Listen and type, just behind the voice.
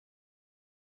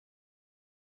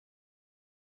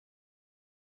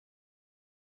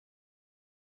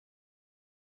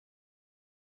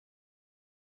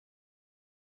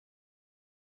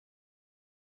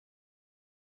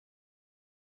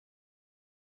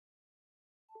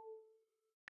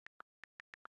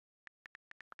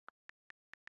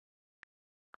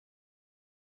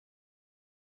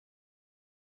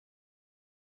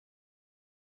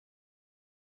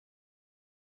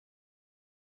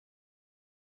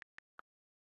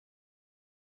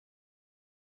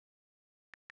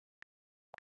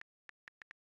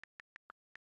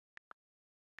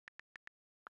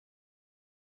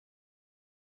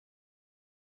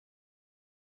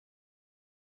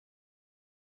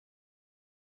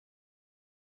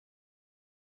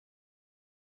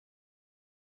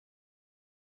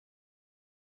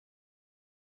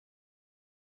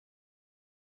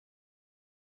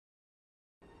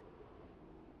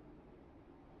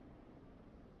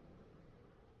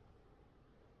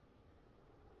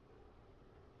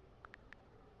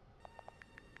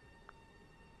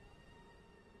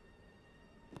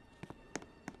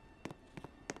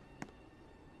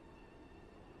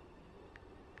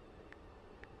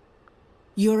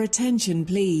Your attention,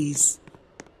 please.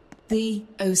 The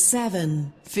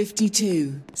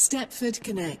 0752 Stepford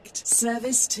Connect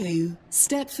service to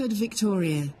Stepford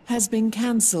Victoria has been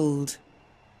cancelled.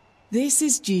 This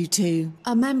is due to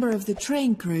a member of the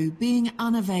train crew being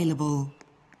unavailable.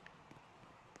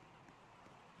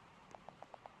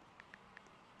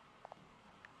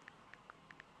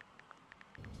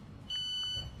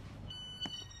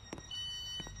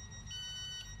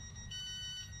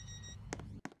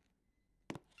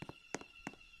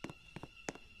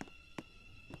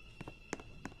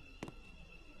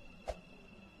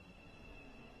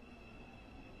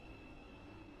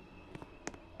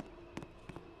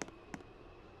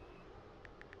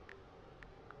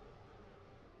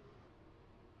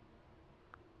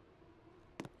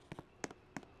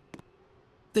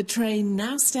 The train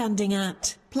now standing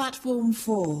at platform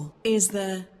 4 is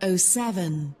the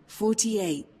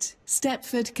 0748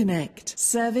 Stepford Connect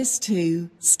service to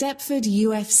Stepford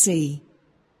UFC.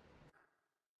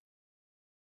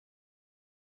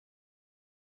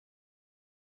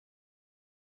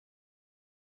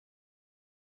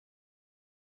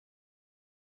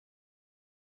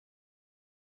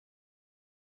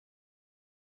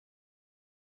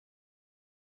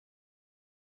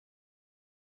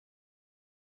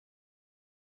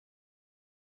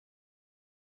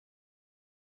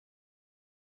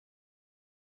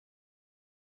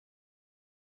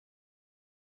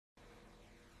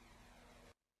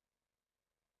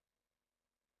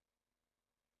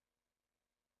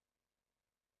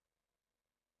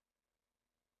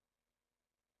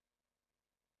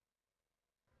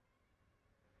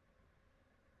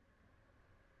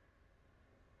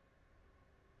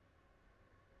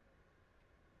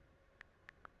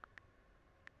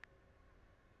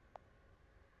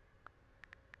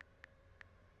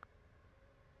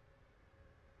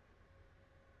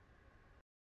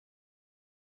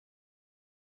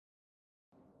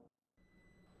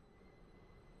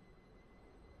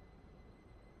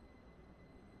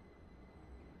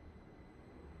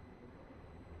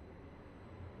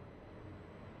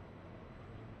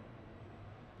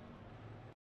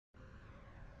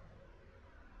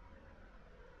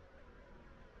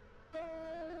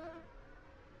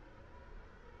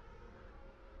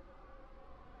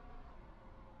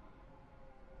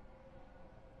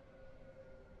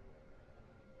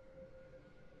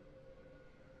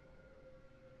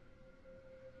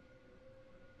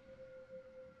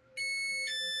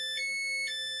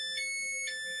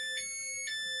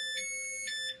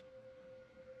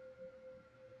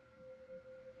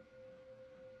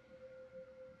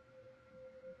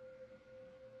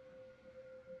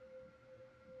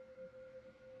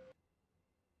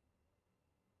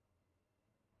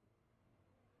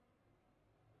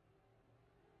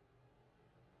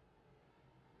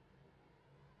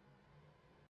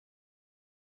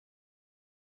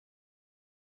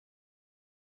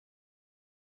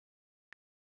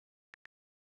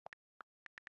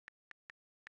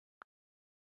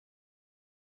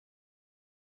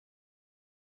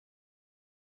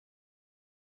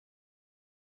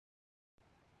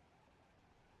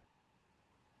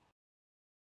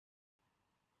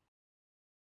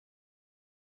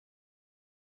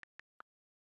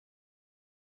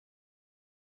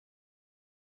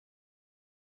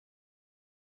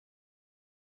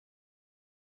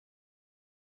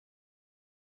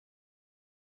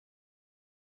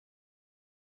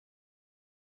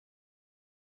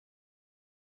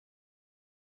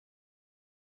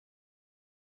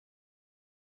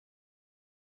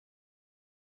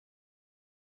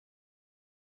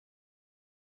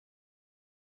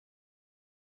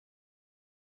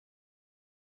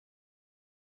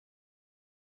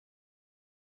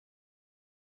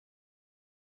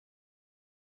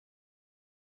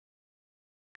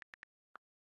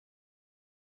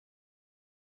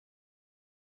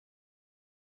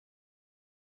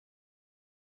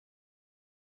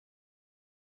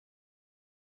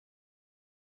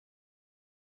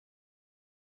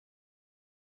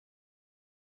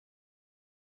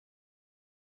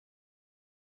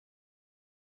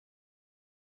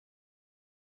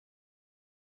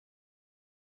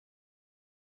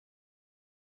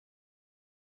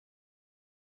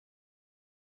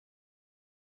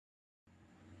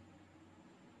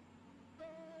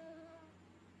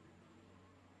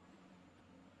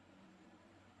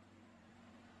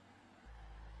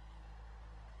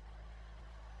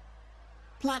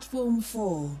 Platform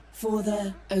 4 for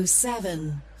the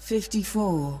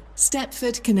 0754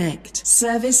 Stepford Connect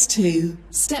service to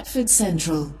Stepford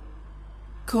Central.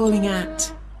 Calling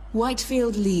at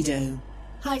Whitefield Lido,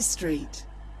 High Street,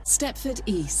 Stepford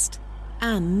East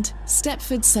and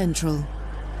Stepford Central.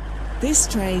 This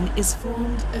train is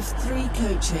formed of 3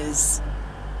 coaches.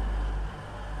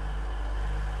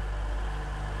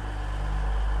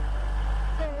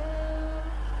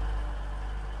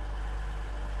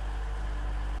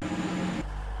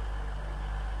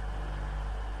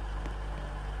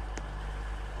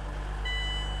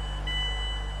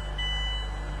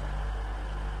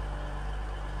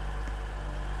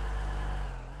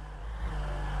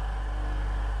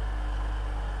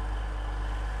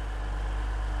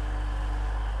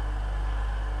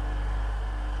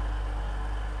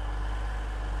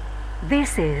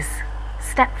 This is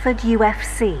Stepford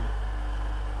UFC.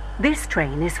 This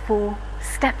train is for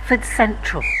Stepford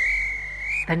Central.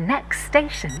 The next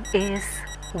station is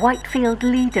Whitefield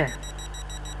Leader.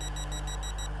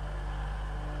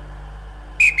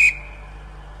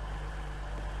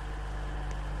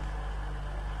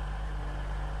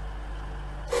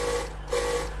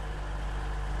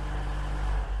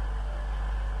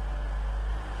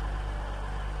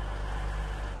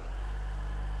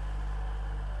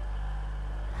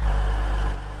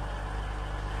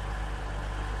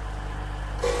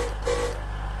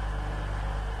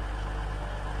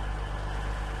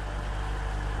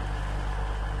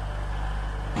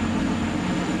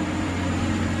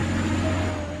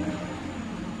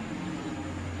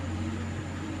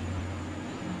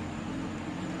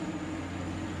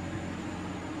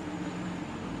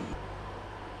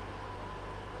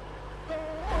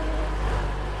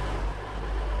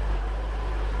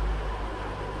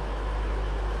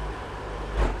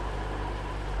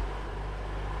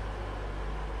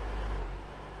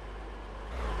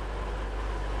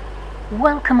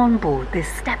 Welcome on board this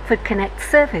Stepford Connect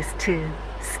service to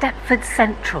Stepford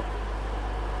Central.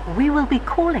 We will be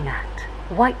calling at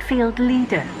Whitefield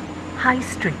Leader, High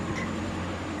Street,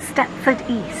 Stepford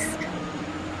East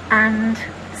and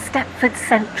Stepford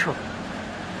Central.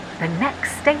 The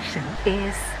next station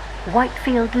is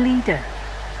Whitefield Leader.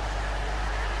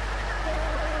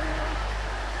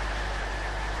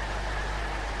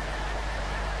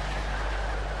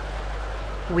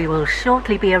 We will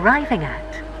shortly be arriving at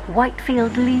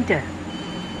Whitefield Leader.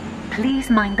 Please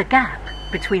mind the gap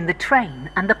between the train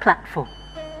and the platform.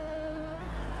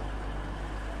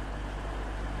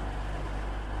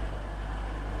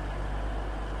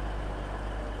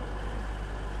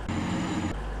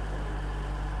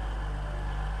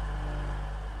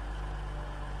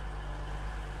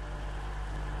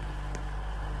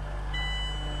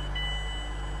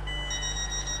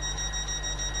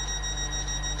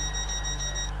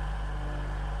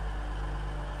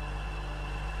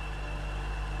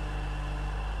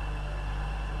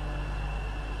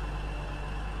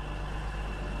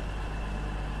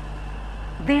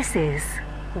 This is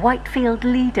Whitefield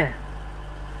Leader.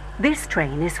 This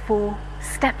train is for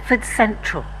Stepford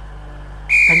Central.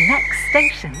 The next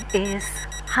station is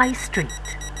High Street.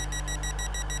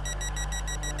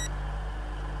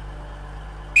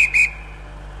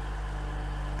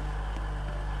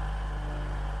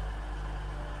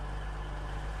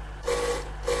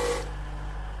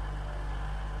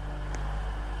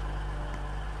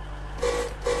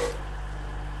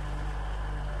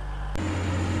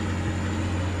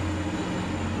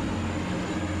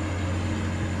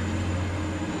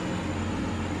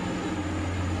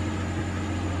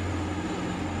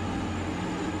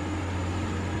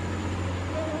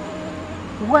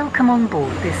 Welcome on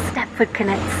board this Stepford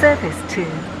Connect service to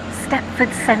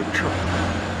Stepford Central.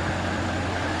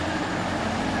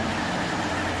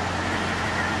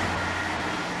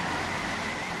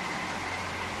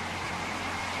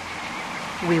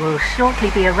 We will shortly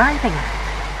be arriving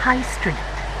at High Street.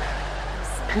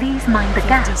 Please mind the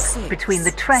gap between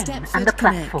the train and the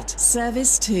platform.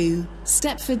 Service to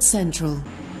Stepford Central.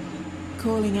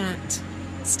 Calling at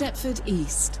Stepford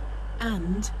East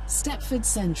and Stepford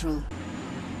Central.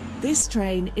 This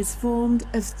train is formed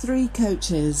of 3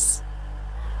 coaches.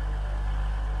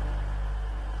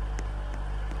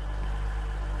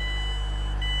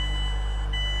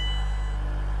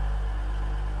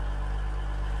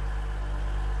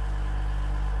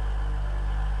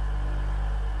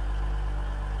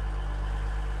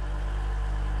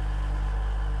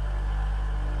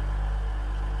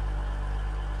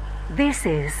 This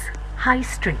is High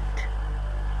Street.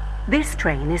 This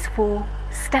train is for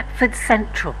Stepford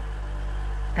Central.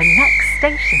 The next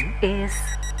station is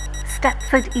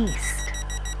Stepford East.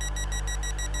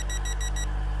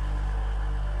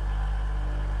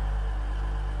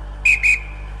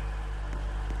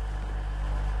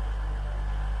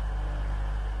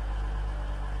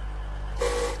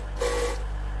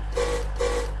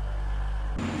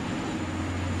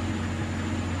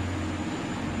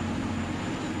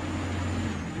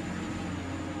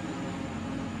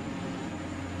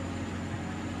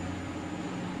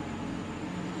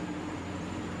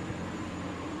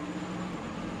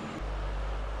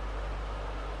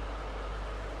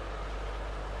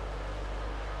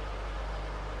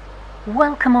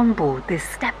 Welcome on board this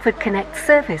Stepford Connect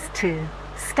service to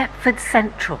Stepford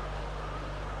Central.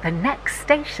 The next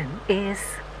station is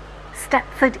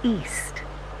Stepford East.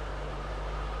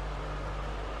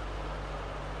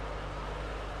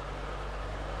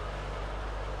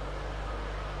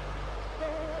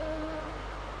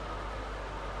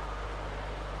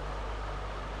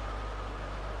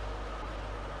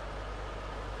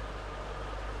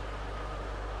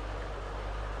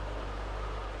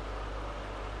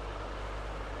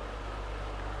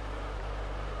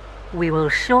 We will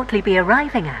shortly be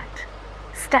arriving at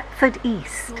Stepford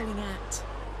East. Calling at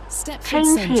Stepford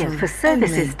Change Central here for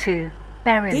services only. to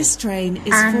Beryley This train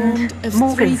is and formed of 3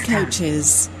 Morganstown.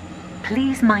 coaches.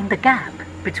 Please mind the gap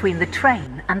between the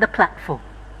train and the platform.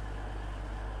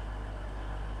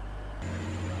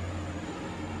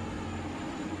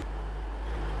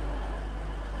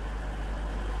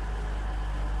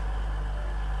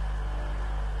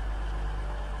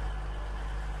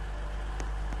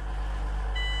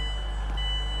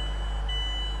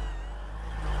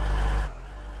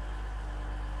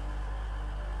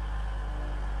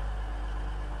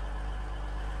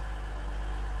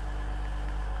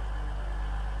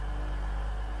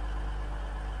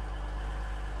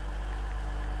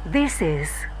 This is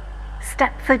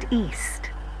Stepford East.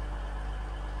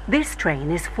 This train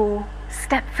is for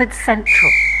Stepford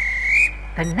Central.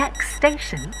 The next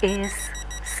station is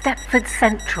Stepford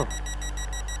Central.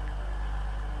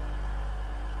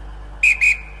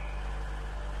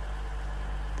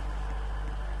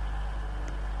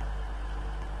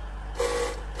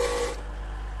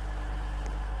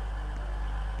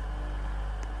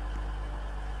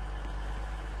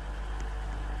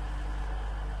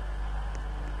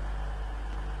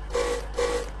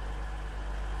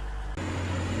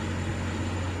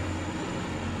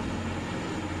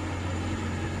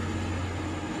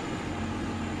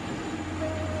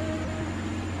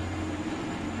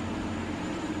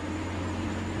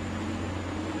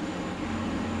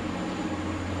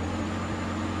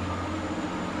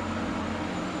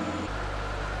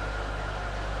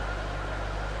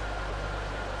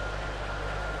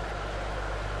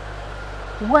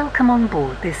 Welcome on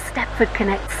board this Stepford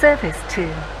Connect service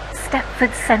to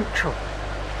Stepford Central.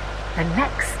 The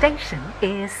next station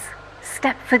is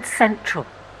Stepford Central.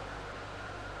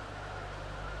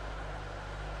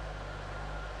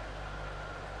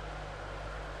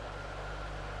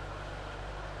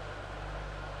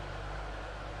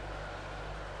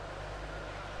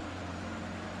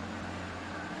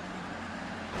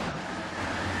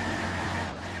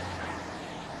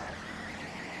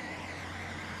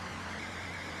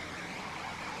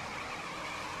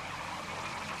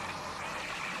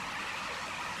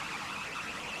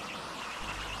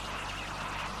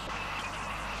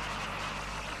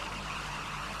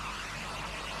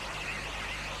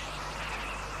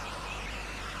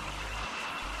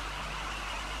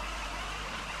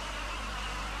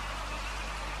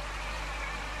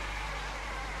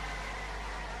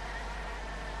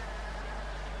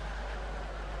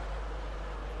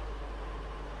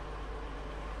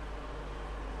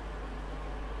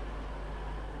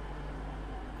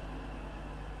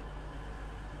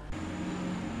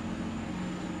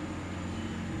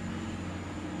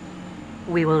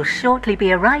 We will shortly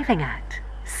be arriving at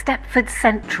Stepford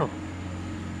Central.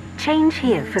 Change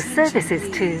here for services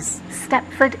to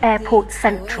Stepford Airport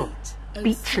Central,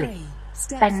 Beachley,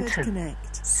 Benton,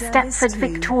 Stepford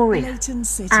Victoria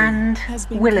and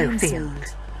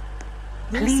Willowfield.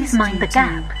 Please mind the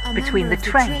gap between the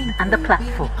train and the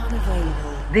platform.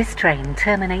 This train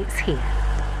terminates here.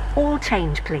 All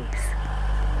change, please.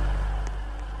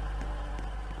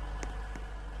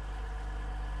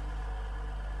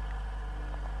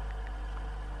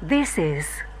 This is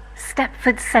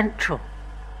Stepford Central.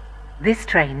 This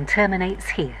train terminates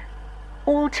here.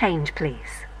 All change,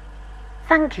 please.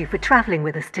 Thank you for travelling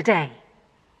with us today.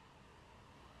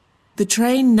 The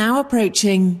train now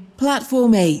approaching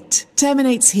Platform 8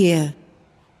 terminates here.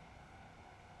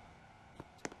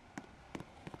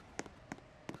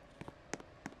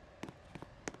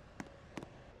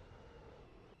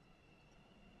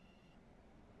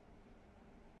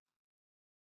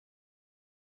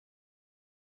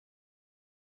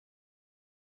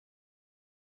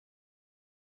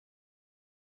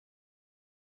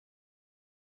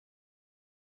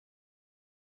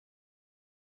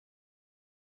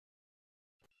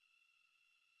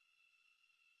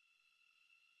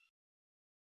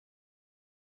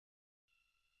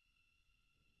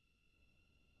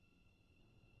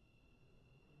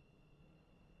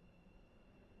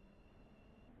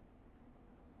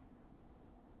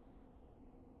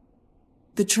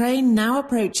 The train now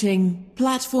approaching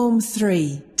platform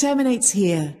 3 terminates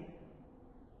here.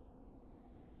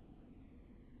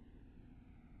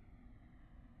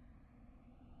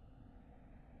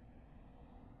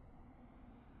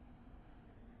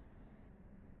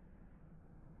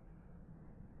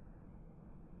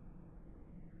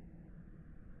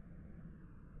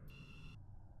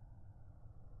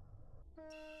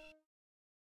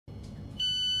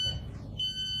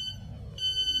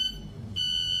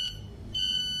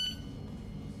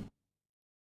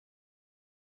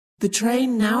 The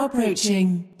train now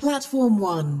approaching platform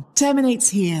 1 terminates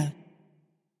here.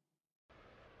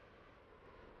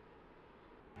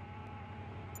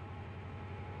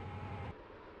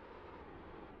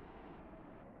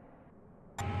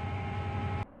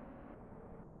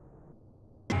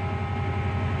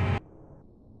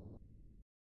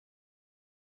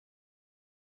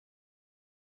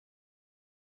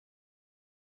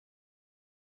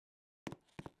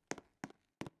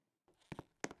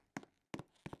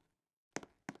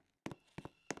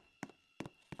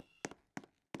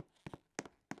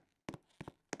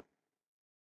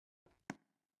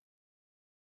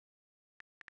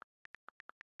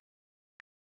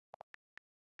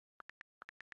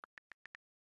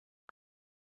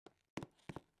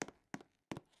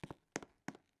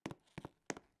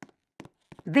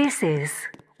 This is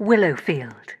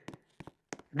Willowfield.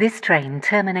 This train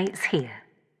terminates here.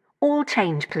 All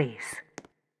change, please.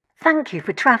 Thank you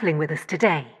for travelling with us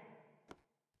today.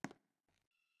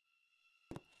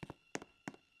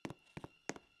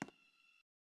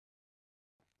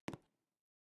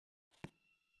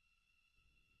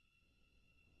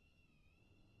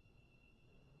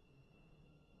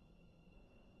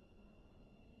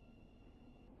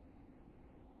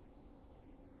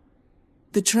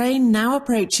 The train now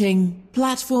approaching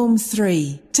platform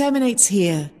 3 terminates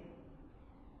here.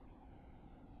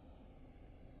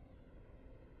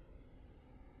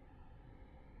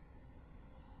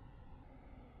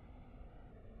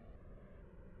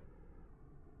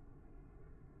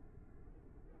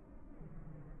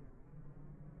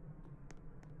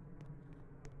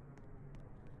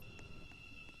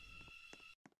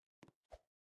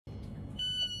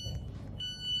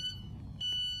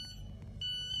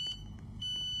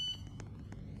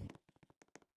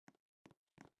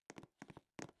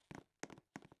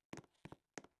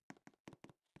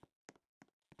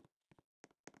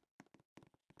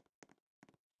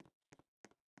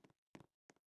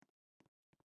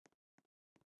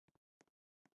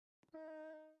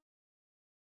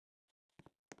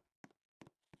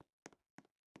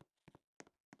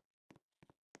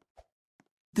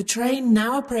 The train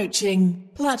now approaching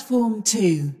platform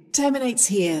 2 terminates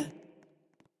here.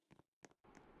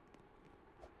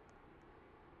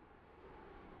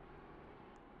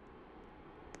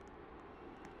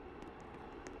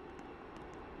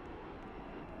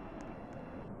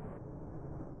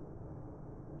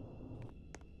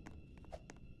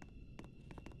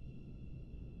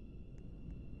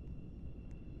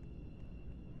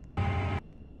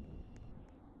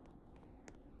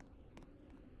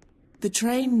 The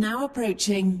train now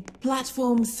approaching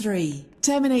platform 3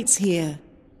 terminates here.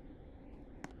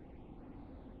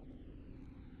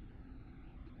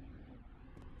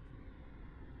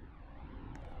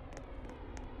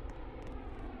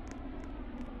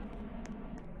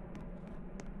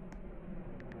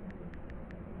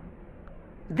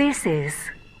 This is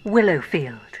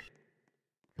Willowfield.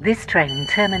 This train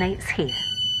terminates here.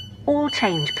 All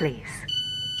change, please.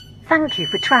 Thank you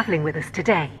for travelling with us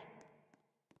today.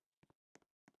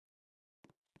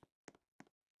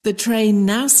 The train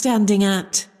now standing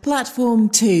at platform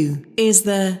 2 is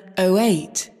the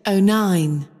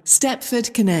 0809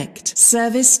 Stepford Connect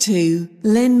service to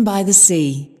Lynn by the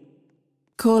Sea.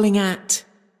 Calling at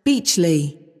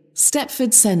Beachley,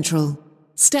 Stepford Central,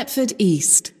 Stepford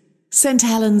East, St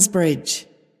Helens Bridge,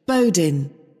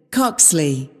 Bowdin,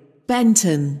 Coxley,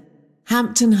 Benton,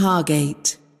 Hampton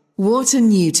Hargate, Wharton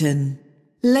Newton,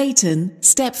 Leighton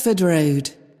Stepford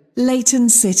Road, Leighton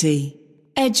City,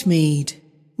 Edgemead,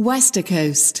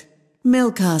 Westercoast,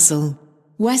 Milcastle,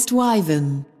 West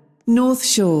Wyvern, North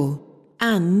Shore,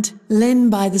 and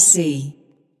Lynn by the Sea.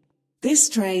 This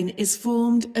train is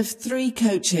formed of 3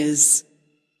 coaches.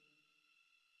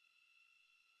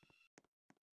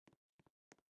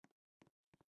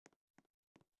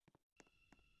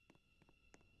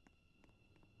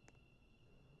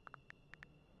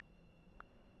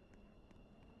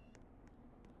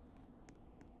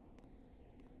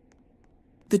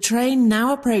 The train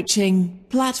now approaching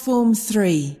platform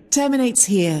 3 terminates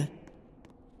here.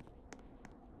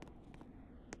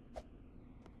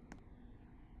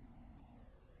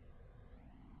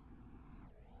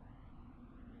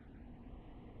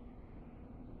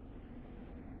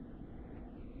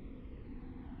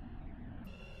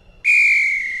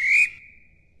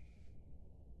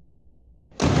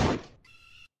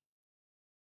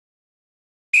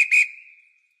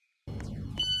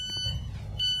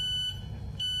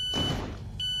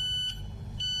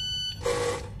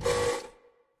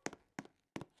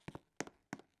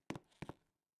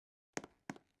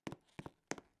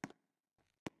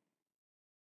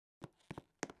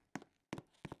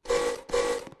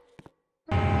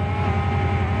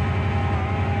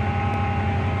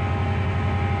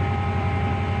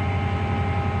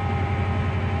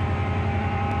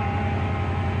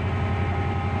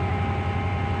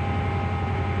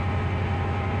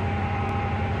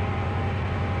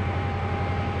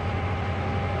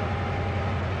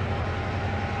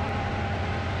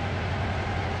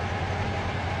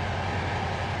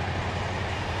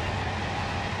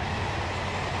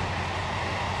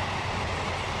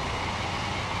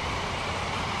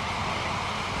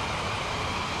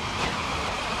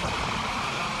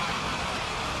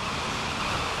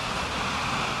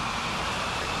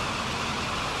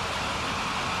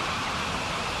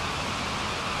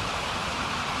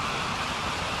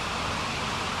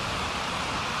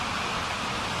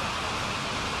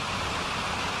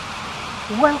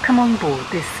 Welcome on board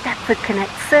this Stepford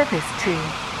Connect service to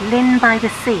Lynn by the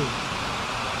Sea.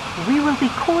 We will be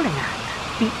calling at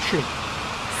Beachley,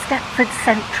 Stepford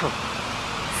Central,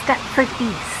 Stepford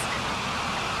East,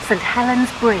 St Helens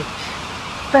Bridge,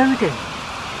 Bowden,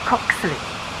 Coxley,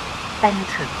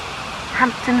 Benton,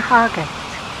 Hampton Hargate,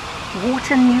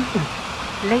 Wharton Newton,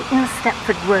 Leighton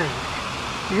Stepford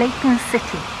Road, Leighton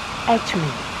City,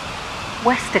 Edgemead,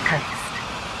 Westercoast,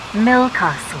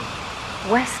 Millcastle,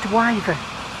 West Wyvern,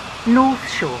 North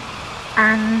Shore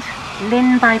and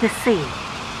Lynn by the Sea.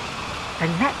 The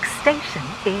next station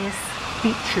is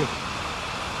Beachley.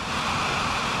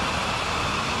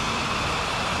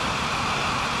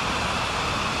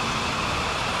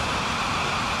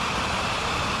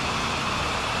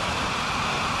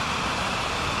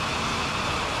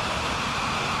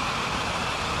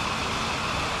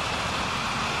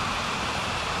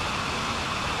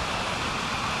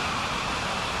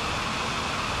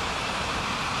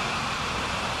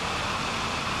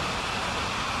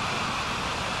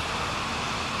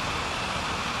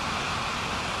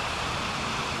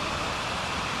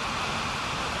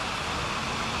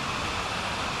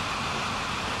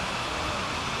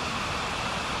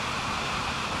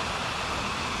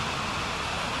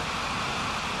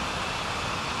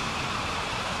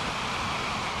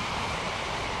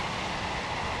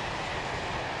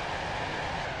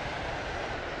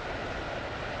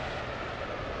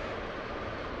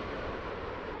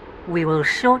 We will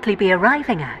shortly be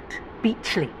arriving at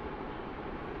Beachley.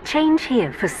 Change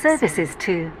here for services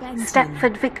to Benton,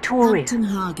 Stepford Victoria. Hampton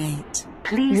Hargate.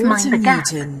 Please mind the Wharton gap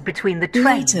Newton, between the train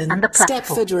Leighton, and the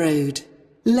platform. Stepford Road,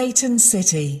 Leighton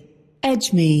City,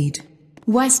 Edgemead,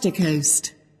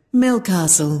 Westercoast,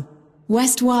 Millcastle,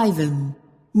 West Wyvern,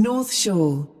 North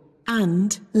Shore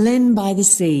and Lynn by the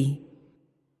Sea.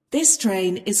 This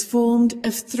train is formed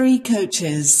of 3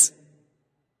 coaches.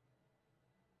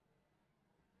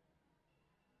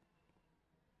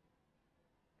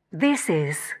 This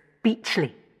is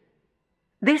Beachley.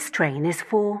 This train is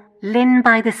for Lynn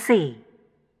by the Sea.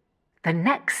 The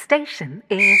next station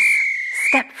is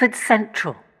Stepford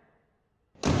Central.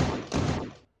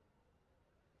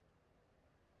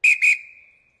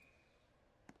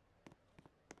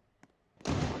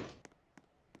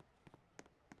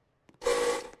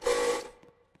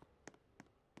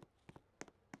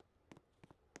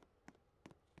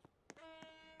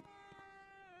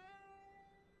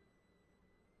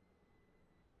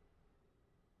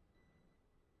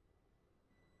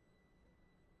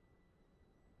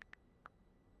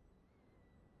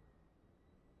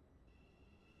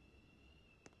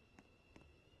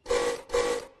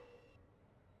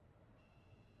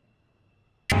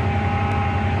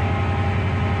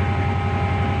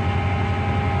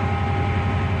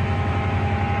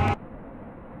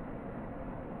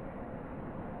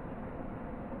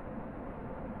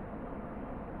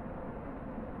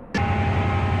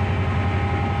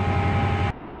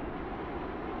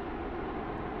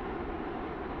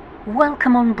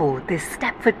 Welcome on board this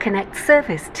Stepford Connect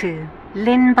service to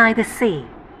Lynn by the Sea.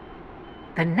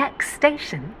 The next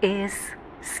station is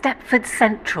Stepford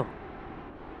Central.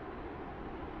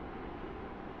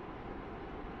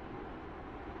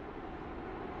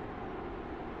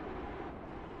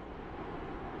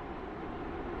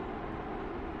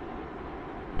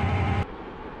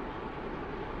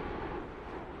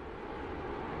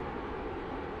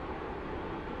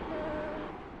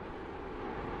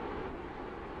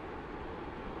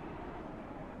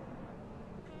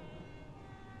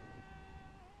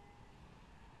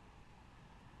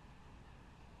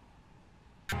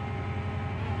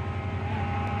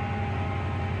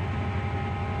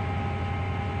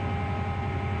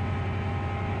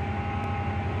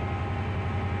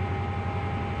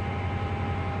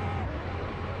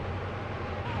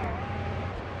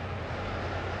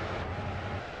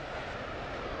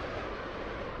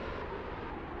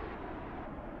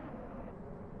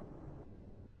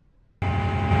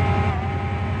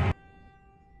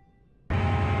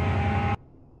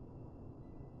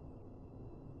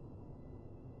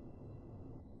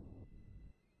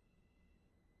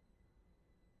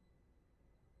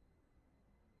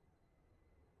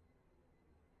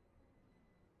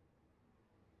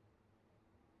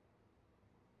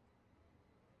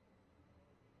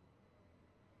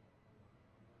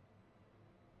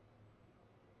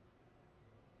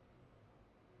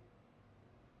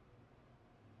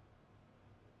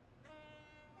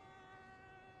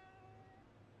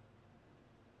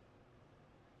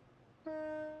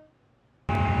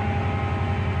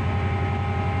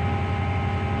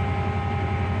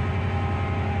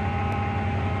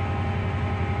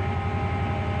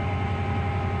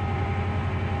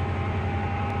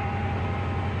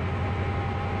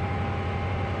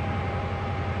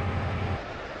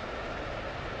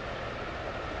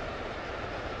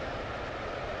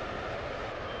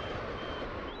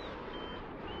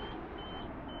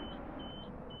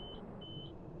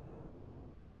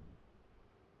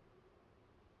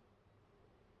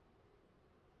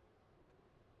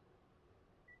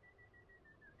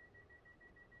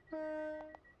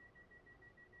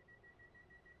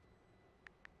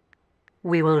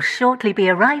 We will shortly be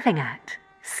arriving at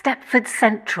Stepford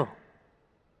Central.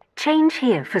 Change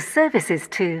here for services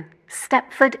to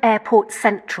Stepford Airport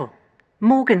Central,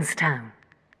 Morganstown,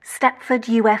 Stepford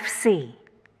UFC,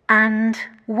 and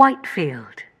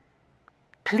Whitefield.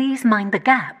 Please mind the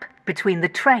gap between the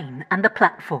train and the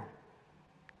platform.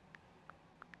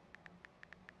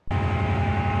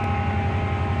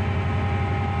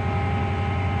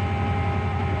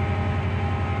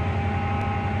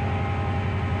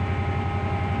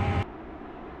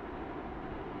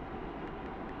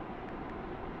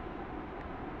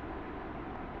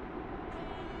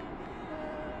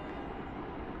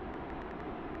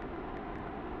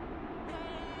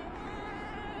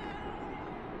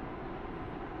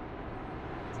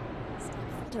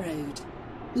 Road,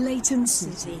 Leighton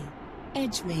City,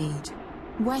 Edgemead,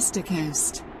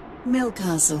 Westercoast,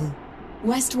 Millcastle,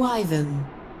 West Wyvern,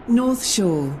 North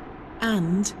Shore,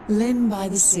 and Lynn by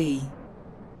the Sea.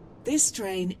 This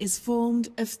train is formed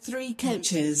of 3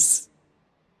 coaches.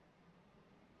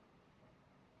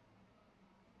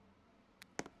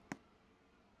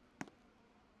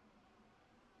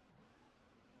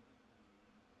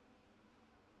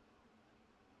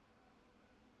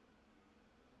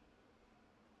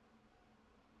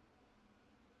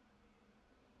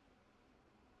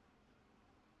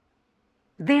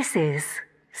 This is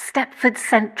Stepford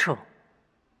Central.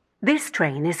 This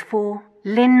train is for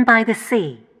Lynn by the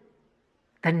Sea.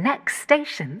 The next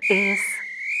station is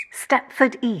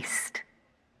Stepford East.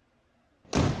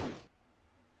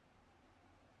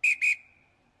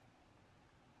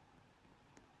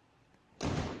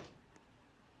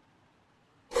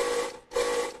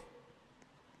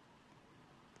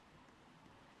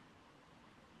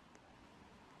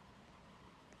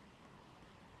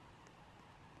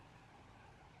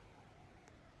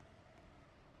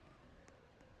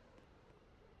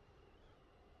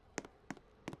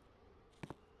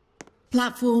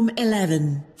 Platform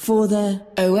 11 for the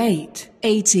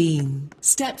 0818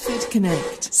 Stepford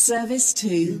Connect service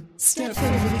to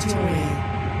Stepford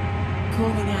Victoria.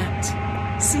 Calling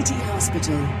at City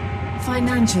Hospital,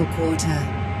 Financial Quarter,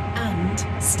 and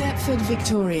Stepford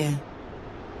Victoria.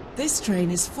 This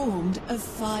train is formed of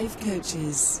 5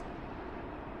 coaches.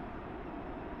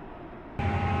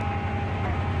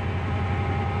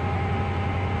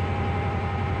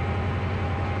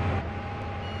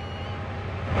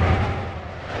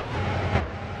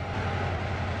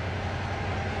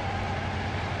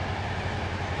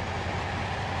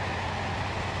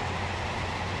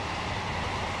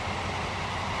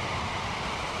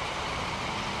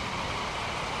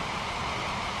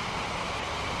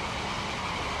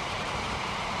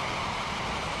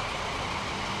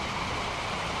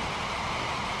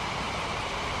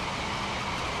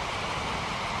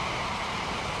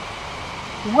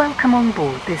 Welcome on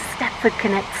board this Stepford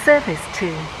Connect service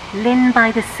to Lynn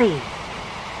by the Sea.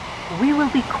 We will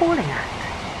be calling at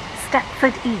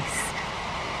Stepford East,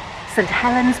 St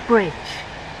Helens Bridge,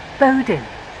 Bowden,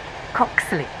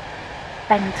 Coxley,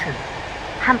 Benton,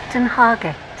 Hampton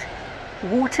Hargate,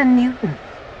 Wharton Newton,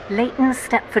 Leighton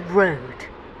Stepford Road,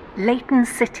 Leighton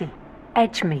City,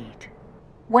 Edgemead,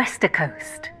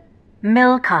 Westercoast,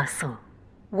 Millcastle,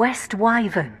 West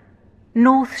Wyvern,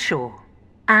 North Shore,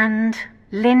 and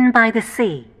Lynn by the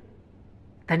Sea.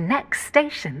 The next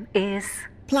station is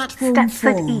Platform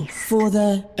Stepford 4 East. for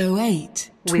the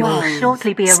 0812 We will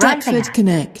shortly be arriving Stepford at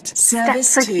Connect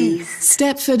service Stepford to East.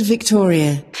 Stepford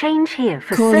Victoria. Change here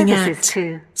for Calling services at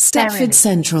to Stepford Berrily.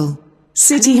 Central,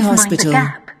 City Please mind the Hospital,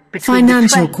 gap between the Financial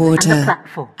train and the Quarter,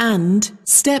 platform. and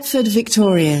Stepford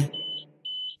Victoria.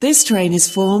 This train is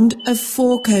formed of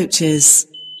 4 coaches.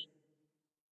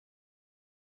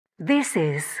 This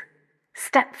is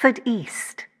Stepford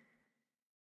East.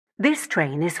 This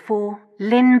train is for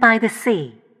Lynn by the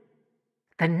Sea.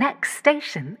 The next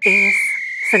station is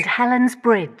St Helens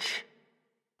Bridge.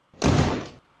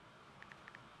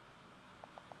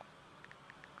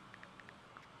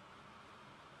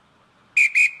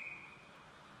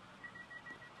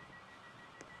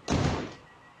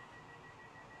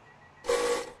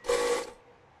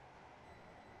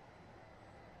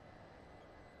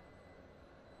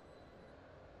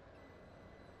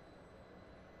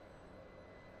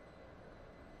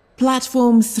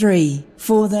 Platform 3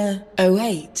 for the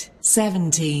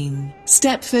 0817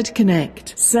 Stepford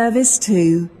Connect service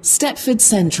to Stepford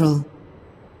Central.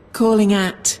 Calling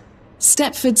at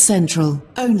Stepford Central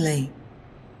only.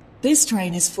 This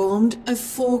train is formed of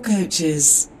 4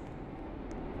 coaches.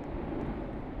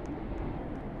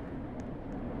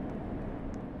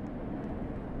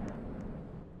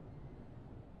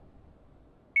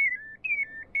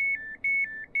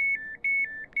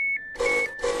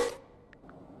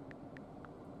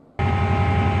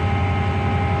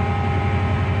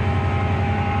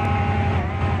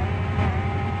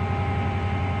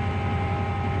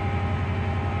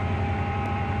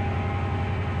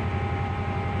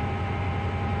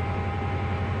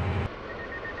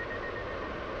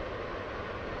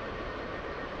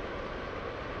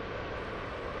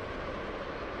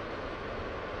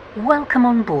 Welcome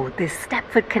on board this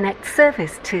Stepford Connect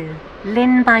service to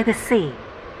Lynn by the Sea.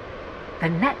 The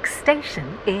next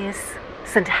station is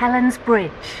St Helens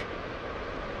Bridge.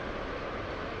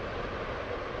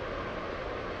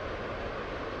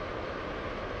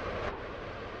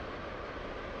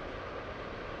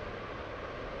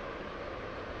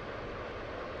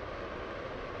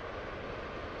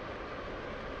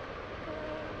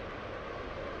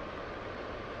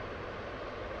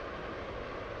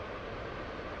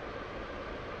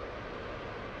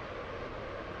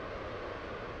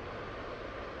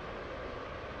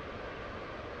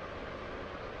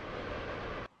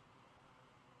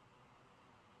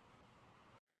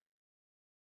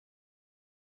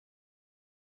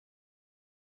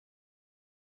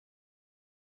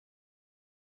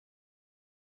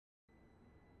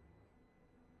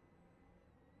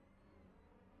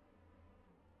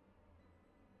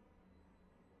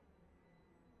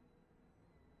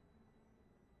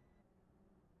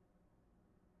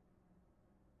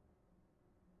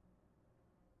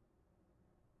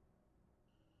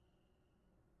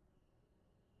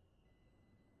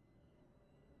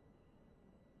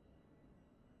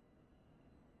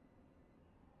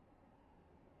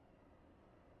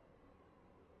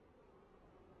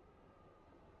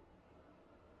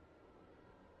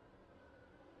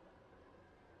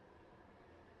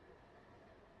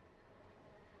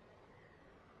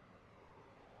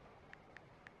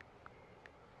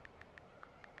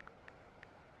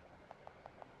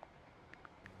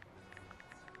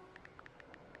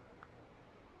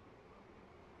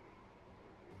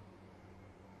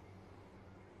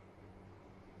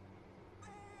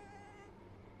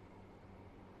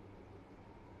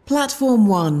 Platform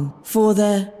 1 for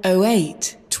the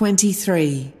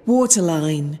 0823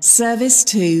 Waterline Service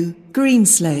to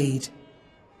Greenslade.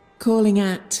 Calling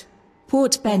at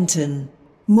Port Benton,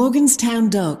 Morganstown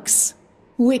Docks,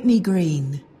 Whitney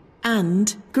Green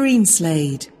and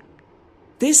Greenslade.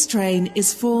 This train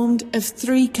is formed of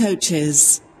 3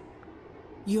 coaches.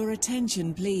 Your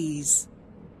attention please.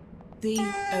 The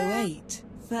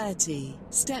 0830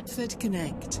 Stepford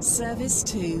Connect service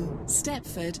to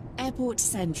Stepford Airport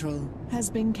Central has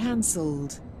been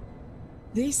cancelled.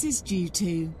 This is due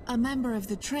to a member of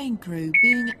the train crew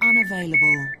being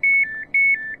unavailable.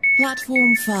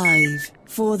 Platform 5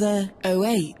 for the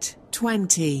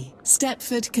 0820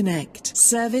 Stepford Connect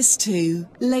service to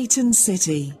Leighton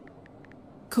City.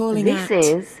 Calling This at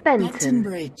is Benton.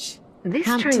 Bridge. This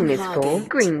Hampton train is for Hargate,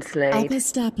 Greenslade. Upper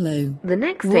Staplow, The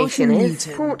next Wharton station is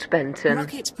Newton, Port Benton.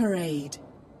 Rocket Parade,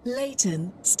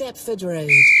 Leighton Stepford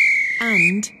Road,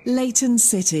 and Leighton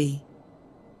City.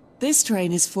 This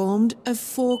train is formed of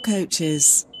 4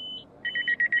 coaches.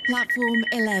 Platform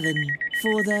 11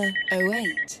 for the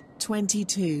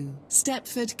 0822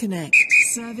 Stepford Connect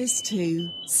service to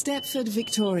Stepford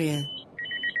Victoria.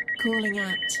 Calling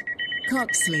at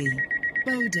Coxley,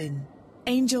 Bowden,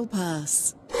 Angel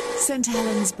Pass, St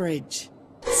Helens Bridge,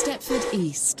 Stepford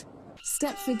East,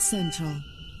 Stepford Central,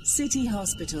 City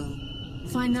Hospital,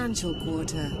 Financial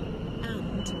Quarter,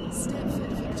 and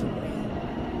Stepford Victoria.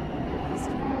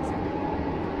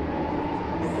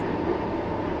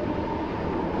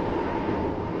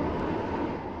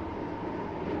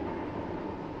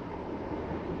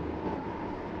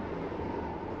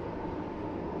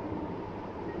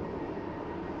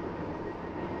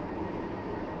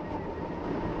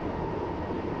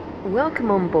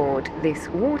 Welcome on board this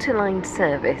Waterline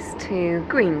service to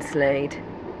Greenslade.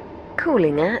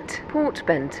 Calling at Port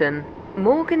Benton,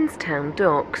 Morganstown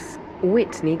Docks,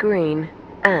 Whitney Green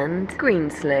and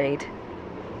Greenslade.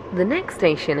 The next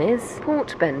station is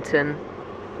Port Benton.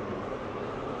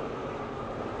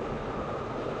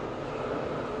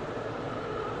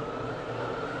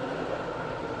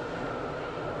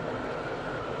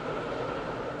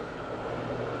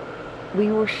 We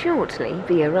will shortly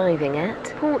be arriving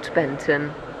at Port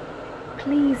Benton.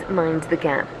 Please mind the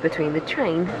gap between the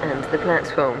train and the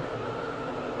platform.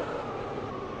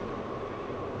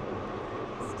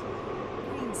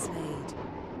 Greenslade.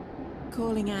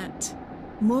 Calling at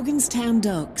Morganstown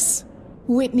Docks,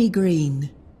 Whitney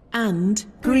Green and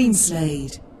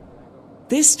Greenslade.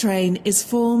 This train is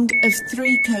formed of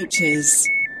 3 coaches.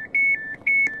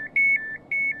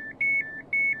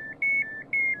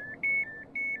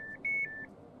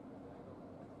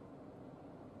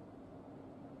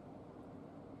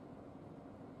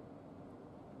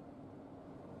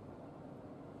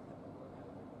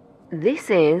 This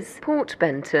is Port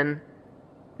Benton.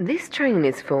 This train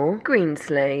is for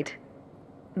Greenslade.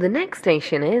 The next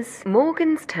station is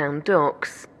Morganstown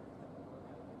Docks.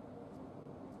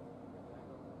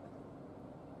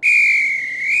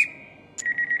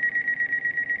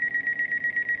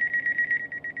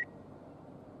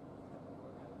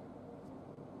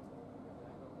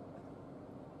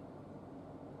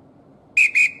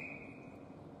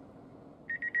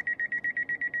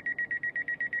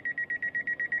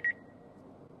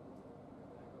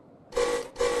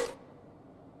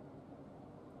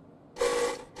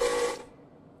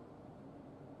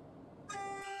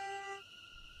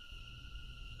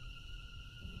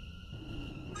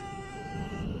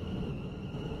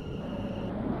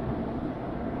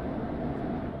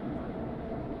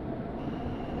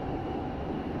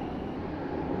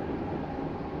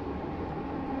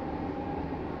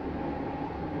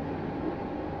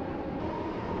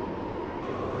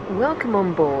 Welcome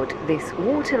on board this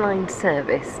waterline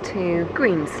service to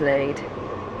Greenslade.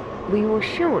 We will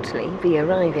shortly be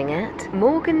arriving at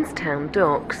Morganstown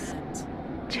Docks.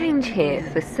 Change here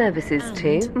for services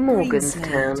to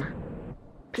Morganstown.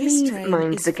 Please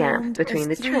mind the gap between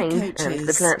the train and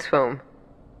the platform.